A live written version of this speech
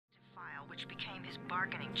which became his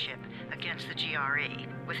bargaining chip against the GRE,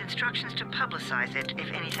 with instructions to publicize it if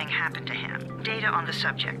anything happened to him. Data on the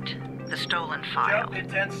subject, the stolen file. Jump in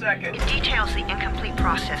 10 seconds. It details the incomplete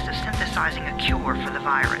process of synthesizing a cure for the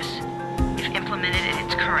virus. If implemented in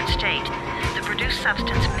its current state, the produced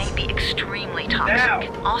substance may be extremely toxic.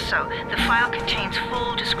 Now. Also, the file contains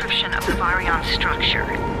full description of the virion's structure.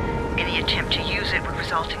 Any attempt to use it would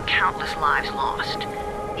result in countless lives lost.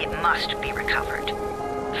 It must be recovered.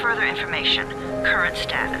 Further information, current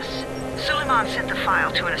status. Suleiman sent the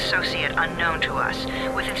file to an associate unknown to us,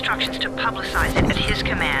 with instructions to publicize it at his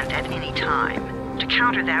command at any time. To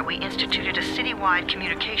counter that, we instituted a citywide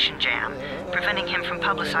communication jam, preventing him from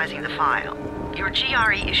publicizing the file. Your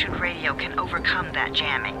GRE-issued radio can overcome that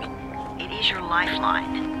jamming. It is your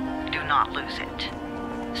lifeline. Do not lose it.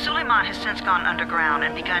 Suleiman has since gone underground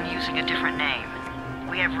and begun using a different name.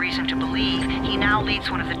 We have reason to believe he now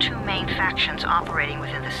leads one of the two main factions operating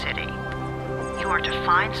within the city. You are to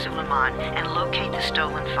find Suleiman and locate the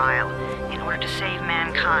stolen file in order to save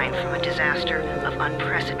mankind from a disaster of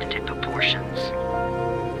unprecedented proportions.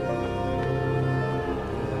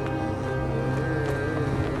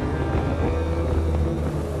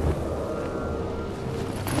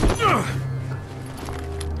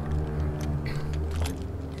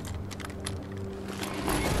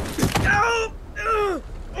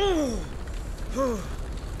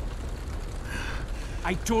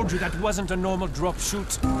 I told you that wasn't a normal drop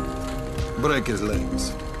shoot. Break his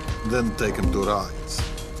legs, then take him to rides.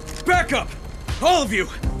 Back up! All of you!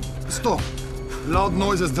 Stop! Loud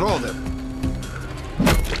noises draw them.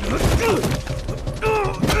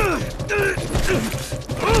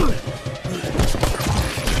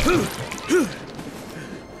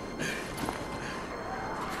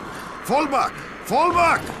 Fall back! Fall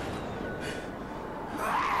back!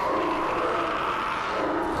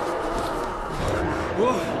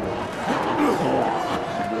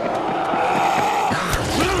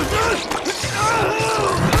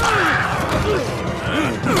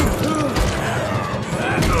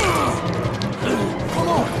 Come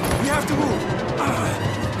on! We have to move!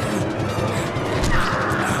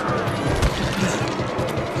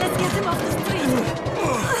 Let's get him off the street!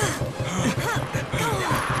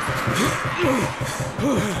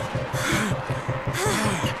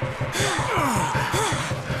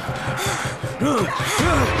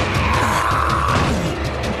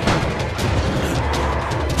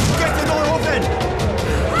 Get the door open!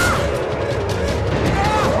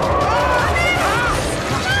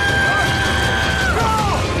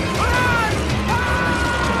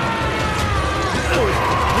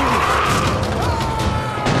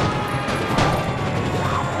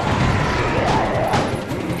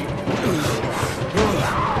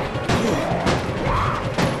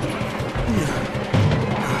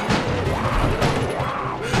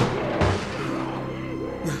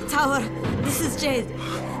 Tower, this is Jade.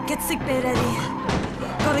 Get sickbay ready.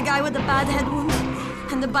 Got a guy with a bad head wound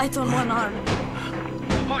and a bite on one arm.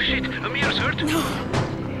 Oh shit, Amir's hurt? No,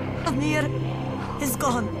 Amir is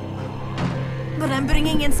gone. But I'm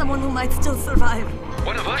bringing in someone who might still survive.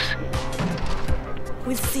 One of us?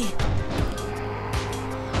 We'll see.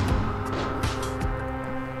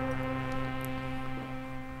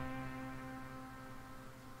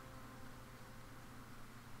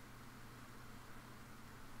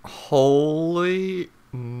 Holy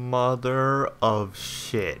mother of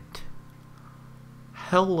shit.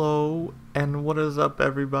 Hello and what is up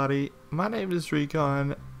everybody? My name is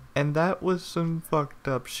Recon and that was some fucked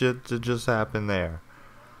up shit that just happened there.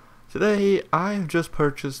 Today I have just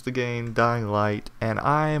purchased the game Dying Light and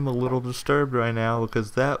I am a little disturbed right now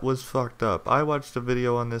because that was fucked up. I watched a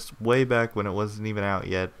video on this way back when it wasn't even out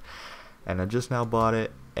yet and I just now bought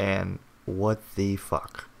it and what the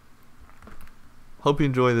fuck. Hope you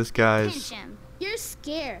enjoy this, guys. Pinch him. You're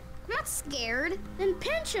scared. I'm not scared. Then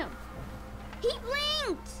pinch him. He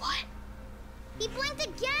blinked. What? He blinked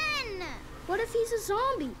again. What if he's a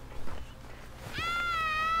zombie?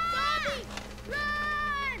 Ah! Zombie!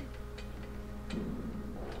 Run!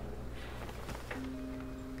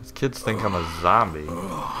 These kids think I'm a zombie.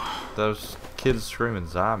 Those kids screaming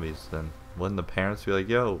zombies, then wouldn't the parents be like,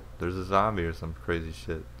 yo, there's a zombie or some crazy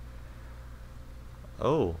shit?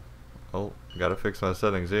 Oh, gotta fix my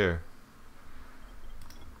settings here.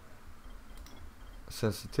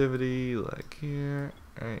 Sensitivity, like here,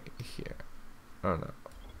 right here. Oh no.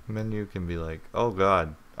 Menu can be like, oh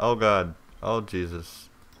god, oh Jesus.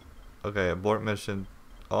 Okay, abort mission.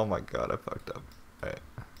 Oh my god, I fucked up. Alright,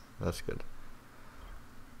 that's good.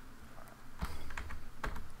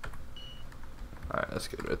 Alright, that's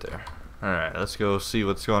good right there. Alright, let's go see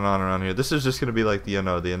what's going on around here. This is just gonna be like the,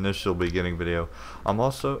 the initial beginning video. I'm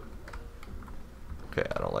also... Okay,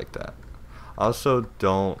 I don't like that. Also,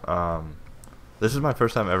 don't, this is my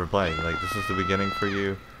first time ever playing. Like, this is the beginning for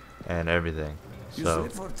you and everything. You So,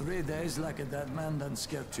 sleep for 3 days like a dead man done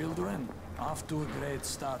scare children. Off to a great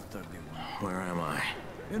start, 31. Where am I?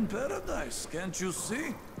 In paradise, can't you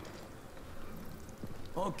see?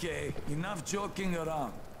 Okay, enough joking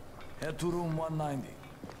around. Head to room 190.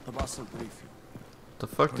 The boss will brief you. the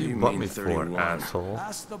fuck do you want me for, 31? asshole?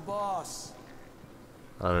 Ask the boss.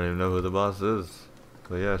 I don't even know who the boss is.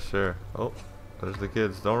 But yeah, sure. Oh, there's the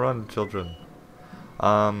kids. Don't run, children.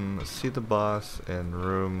 See the boss in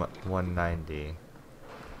room 190.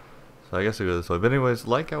 So I guess I go this way. But anyways,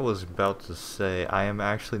 like I was about to say, I am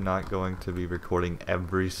actually not going to be recording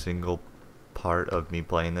every single part of me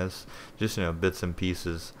playing this. Just, you know, bits and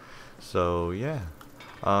pieces. So yeah.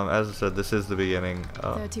 As I said, this is the beginning.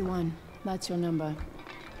 31. That's your number.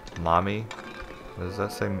 Mommy? What does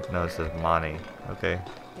that say? No, it says Monty. Okay.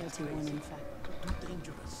 31, in fact. Too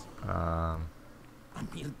dangerous.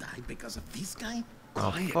 Amir died because of this guy?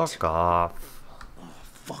 Oh, Quiet. fuck off. Oh,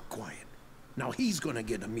 fuck quiet. Now he's gonna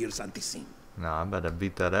get Amir's anti-scene. Nah, I'm about to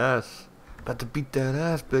beat that ass. About to beat that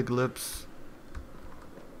ass, big lips.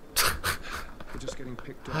 We're just getting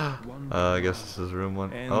picked up one by I one. guess this is room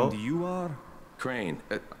 1. And Oh, you are? Crane.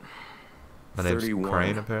 my name's 31.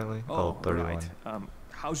 Crane, apparently. Oh, 31. Right.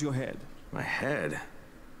 How's your head? My head.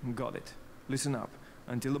 Got it. Listen up.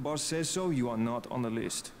 Until the boss says so, you are not on the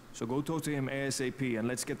list. So go talk to him ASAP and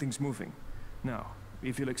let's get things moving. Now,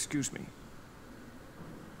 if you'll excuse me.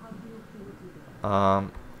 I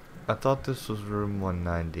thought this was room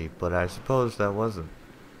 190, but I suppose that wasn't.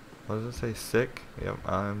 What does it say? Sick? Yep,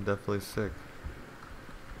 I'm definitely sick.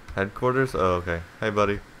 Headquarters? Oh, okay. Hey,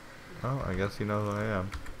 buddy. Oh, I guess you know who I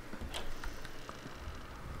am.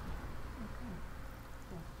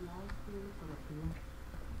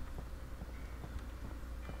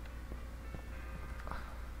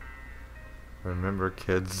 Remember,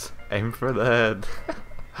 kids, aim for the head.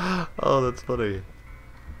 Oh, that's funny.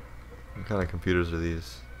 What kind of computers are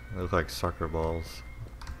these? They look like soccer balls.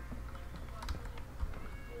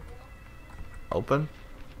 Open?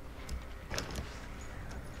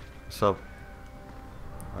 What's up?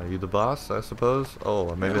 Are you the boss, I suppose?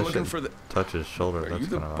 Oh, maybe I'm I looking should for the. touch his shoulder. Are That's you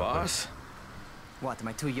the kind of boss? What, am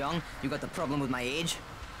I too young? You got the problem with my age?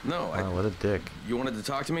 No, Wow, what a dick. You wanted to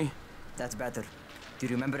talk to me? That's better. Do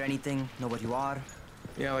you remember anything? Know what you are?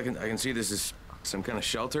 Yeah, I can see this is some kind of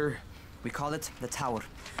shelter. We call it the Tower.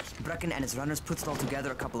 Brecken and his runners put it all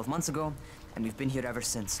together a couple of months ago, and we've been here ever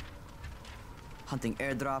since. Hunting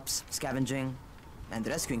airdrops, scavenging, and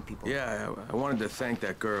rescuing people. Yeah, I wanted to thank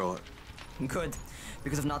that girl. Good,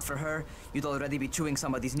 because if not for her, you'd already be chewing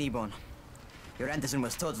somebody's knee bone. Your Anderson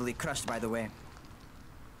was totally crushed, by the way.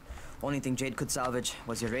 Only thing Jade could salvage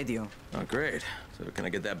was your radio. Oh, great. So can I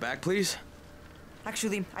get that back, please?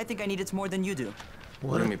 Actually, I think I need it more than you do.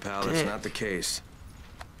 Believe me, pal, that's not the case.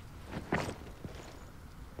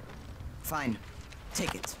 Fine,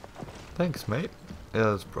 take it. Thanks, mate.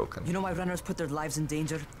 Yeah, it's broken. You know why runners put their lives in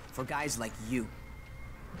danger? For guys like you.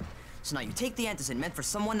 So now you take the antizin meant for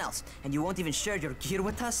someone else, and you won't even share your gear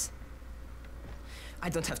with us? I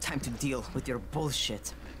don't have time to deal with your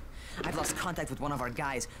bullshit. I've lost contact with one of our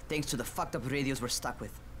guys, thanks to the fucked up radios we're stuck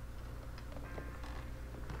with.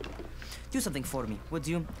 Do something for me, would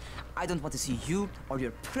you? I don't want to see you or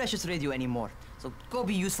your precious radio anymore, so go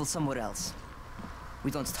be useful somewhere else.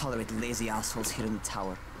 We don't tolerate lazy assholes here in the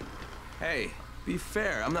tower. Hey, be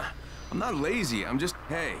fair. I'm not lazy. I'm just,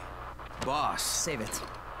 hey, boss. Save it.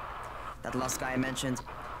 That last guy I mentioned,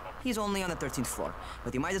 he's only on the 13th floor,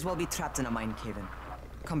 but he might as well be trapped in a mine cave-in.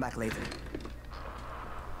 Come back later.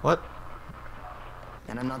 What?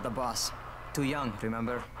 And I'm not the boss. Too young,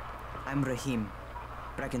 remember? I'm Rahim.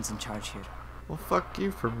 Brecken's in charge here. Well, fuck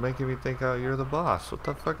you for making me think you're the boss. What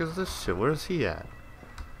the fuck is this shit? Where's he at?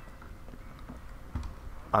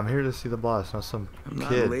 I'm here to see the boss, not some I'm not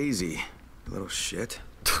kid. lazy, little shit.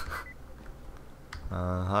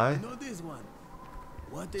 Hi? You know this one.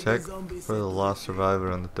 What did Check the zombie for say the to lost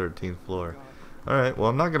survivor on the 13th floor. Alright, well,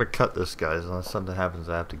 I'm not going to cut this, guys, unless something happens.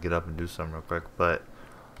 I have to get up and do something real quick, but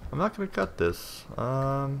I'm not going to cut this.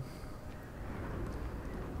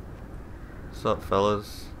 What's up,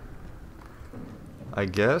 fellas? I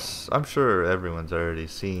guess, I'm sure everyone's already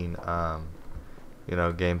seen, you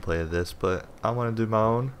know, gameplay of this, but I want to do my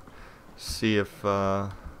own. See if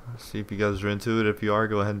you guys are into it. If you are,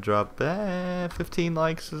 go ahead and drop 15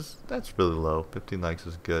 likes. That's really low. 15 likes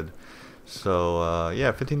is good. So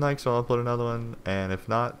yeah, 15 likes, I'll upload another one, and if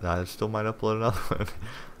not, I still might upload another one.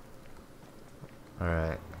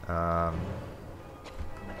 Alright,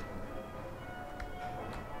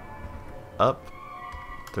 up.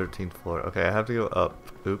 13th floor. Okay, I have to go up.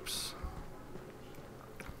 Oops.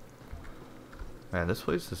 Man, this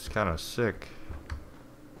place is kind of sick.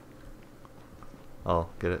 Oh,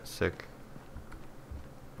 get it? Sick.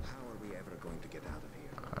 How are we ever going to get out of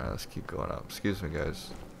here? Alright, let's keep going up. Excuse me,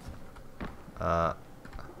 guys.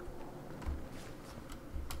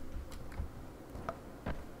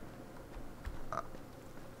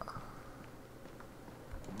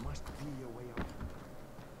 Must be a way out.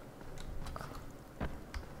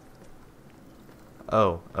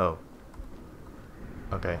 Oh.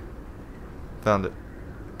 Okay. Found it.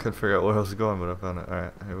 Couldn't figure out where I was going, but I found it.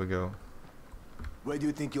 Alright, here we go. Where do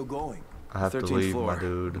you think you're going? I have to 13th leave, floor. my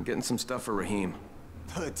dude. I'm getting some stuff for Raheem.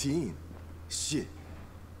 13? Shit.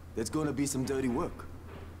 That's gonna be some dirty work.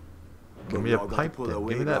 Give me a pipe then.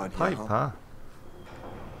 Give me that pipe, huh?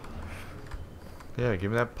 Yeah,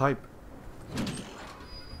 give me that pipe.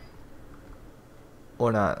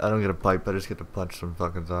 Or not. I don't get a pipe. I just get to punch some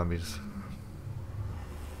fucking zombies.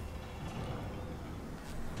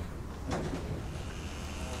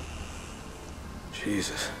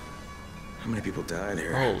 Jesus. How many people died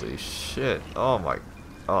here? Holy shit. Oh my.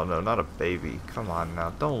 Oh no, not a baby. Come on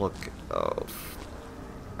now. Don't look. Oh.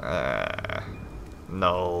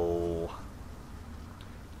 No.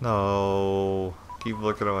 No. Keep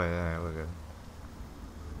looking away. Alright, we're good.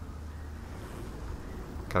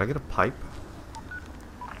 Can I get a pipe?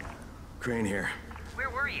 Crane here. Where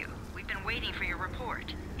were you? We've been waiting for your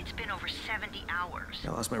report. It's been over 70 hours. I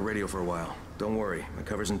lost my radio for a while. Don't worry, my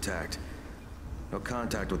cover's intact. No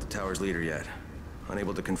contact with the tower's leader yet.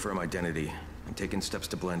 Unable to confirm identity. I'm taking steps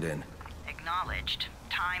to blend in. Acknowledged.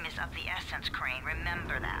 Time is of the essence, Crane.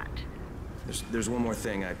 Remember that. There's one more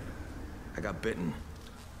thing. I got bitten.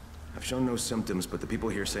 I've shown no symptoms, but the people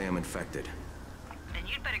here say I'm infected. Then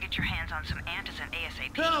you'd better get your hands on some antizin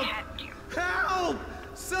ASAP. Help! Hadn't you? Help!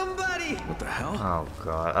 Somebody! What the hell? Oh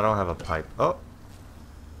god, I don't have a pipe. Oh.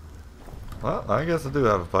 Well, I guess I do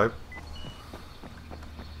have a pipe.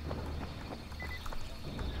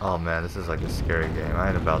 Oh man, this is like a scary game. I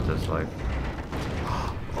ain't about this life.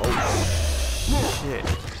 Oh shit.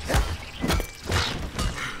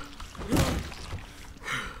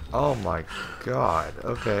 Oh my god.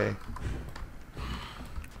 Okay.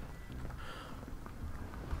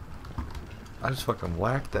 I just fucking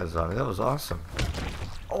whacked that zombie. That was awesome.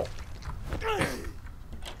 Oh.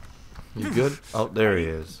 You good? Oh, there he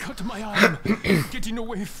is. Cut my arm. Getting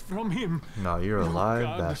away from him. No, you're a live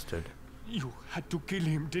God. bastard. You had to kill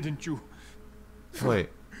him, didn't you? Wait,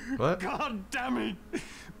 what? God damn it!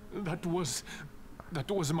 That was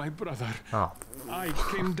my brother. Oh. I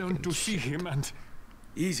came down to see him and...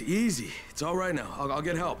 Easy. It's all right now. I'll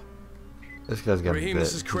get help. This guy's got Raheem, bit.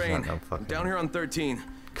 this is Crane. No I'm down here on 13.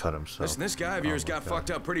 Cut himself. Listen, this guy of yours got fucked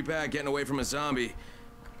up pretty bad getting away from a zombie.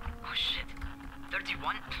 Oh shit.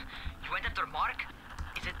 31? You went after Mark?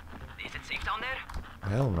 Is it safe down there?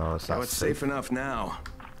 Hell no, it's not Oh, it's safe enough now.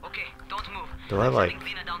 Okay, don't move. Do I like Sending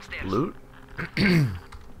Lena downstairs. loot?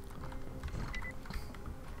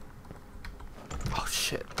 Oh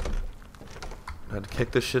shit. I had to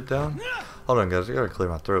kick this shit down? Hold on guys, I gotta clear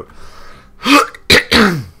my throat.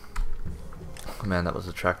 Man, that was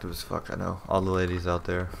attractive as fuck, I know. All the ladies out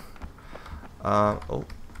there. Oh.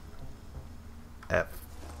 F.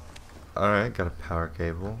 Alright, got a power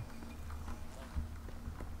cable.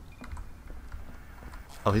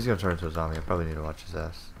 Oh, he's gonna turn into a zombie. I probably need to watch his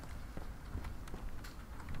ass.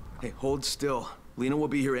 Hey, hold still. Lena will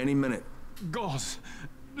be here any minute. Gauze.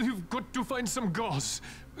 You've got to find some gauze.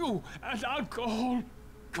 Oh, and alcohol.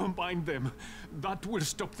 Combine them. That will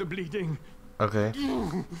stop the bleeding. Okay.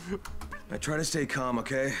 I try to stay calm,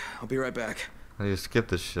 okay? I'll be right back. I need to skip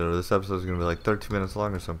this shit, or this episode's gonna be like 13 minutes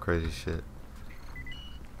long or some crazy shit.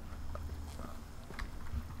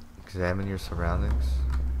 Examine your surroundings.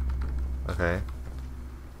 Okay.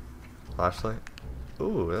 Flashlight.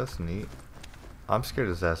 Ooh, that's neat. I'm scared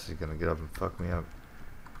his ass is gonna get up and fuck me up.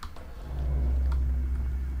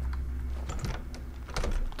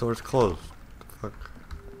 Door's closed. Fuck.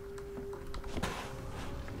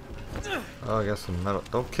 Oh, I got some metal.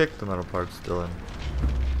 Don't kick the metal parts, Dylan.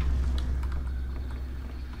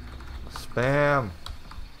 Spam.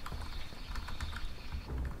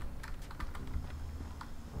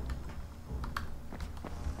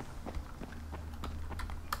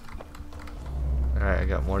 Alright, I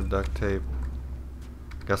got more duct tape.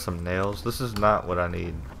 Got some nails. This is not what I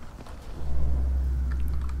need.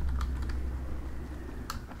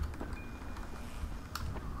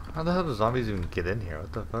 How the hell do zombies even get in here?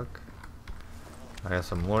 What the fuck? I got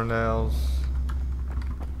some more nails.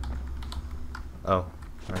 Oh,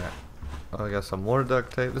 alright. Oh, I got some more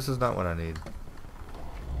duct tape. This is not what I need.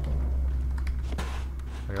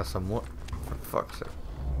 I got some more. For fuck's sake.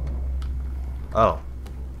 Oh.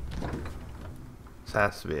 This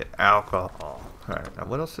has to be alcohol. Alright, now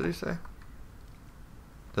what else did he say?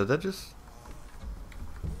 Did that just...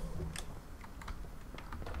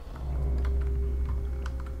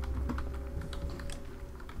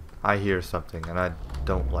 I hear something and I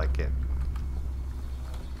don't like it.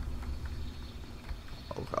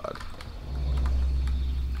 Oh god.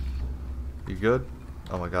 You good?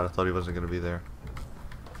 Oh my god, I thought he wasn't gonna be there.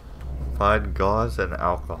 Find gauze and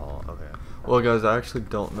alcohol. Okay. Well guys, I actually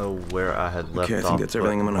don't know where I had left off. Okay, I think that's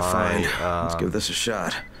everything I'm gonna find. Let's give Um, this a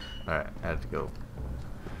shot. Alright, I had to go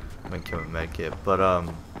make him a med kit. But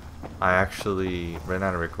I actually ran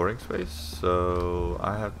out of recording space, so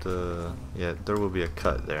I have to, yeah, there will be a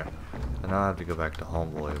cut there. And I'll have to go back to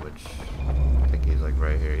Homeboy, which I think he's like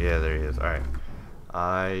right here. Yeah, there he is. Alright.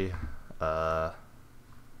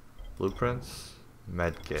 Blueprints,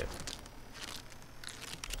 med kit.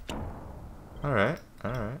 Alright,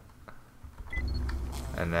 alright.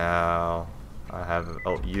 And now I have,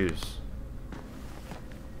 oh, use.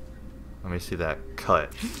 Let me see that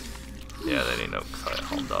cut. Yeah, that ain't no cut,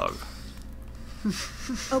 home dog.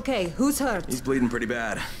 Okay, who's hurt? He's bleeding pretty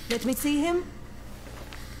bad. Let me see him.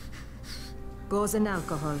 Gauze and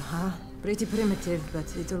alcohol, huh? Pretty primitive,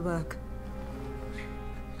 but it'll work.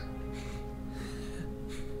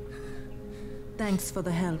 Thanks for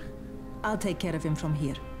the help. I'll take care of him from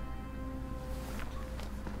here.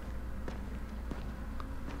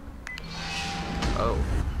 Oh.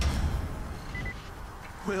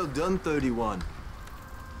 Well done, 31.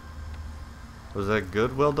 Was that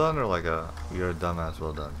good well done or like a you're a dumbass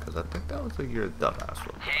well done? Because I think that was like you're a dumbass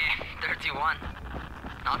well done. Hey, 31.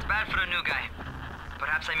 Not bad for a new guy.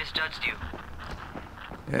 Perhaps I misjudged you.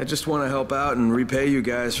 Yeah, I just want to help out and repay you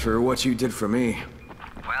guys for what you did for me.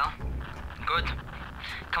 Well, good.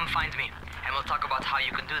 Come find me, and we'll talk about how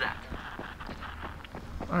you can do that.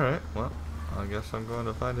 Alright, well, I guess I'm going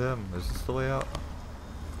to find him. Is this the way out?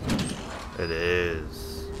 It is.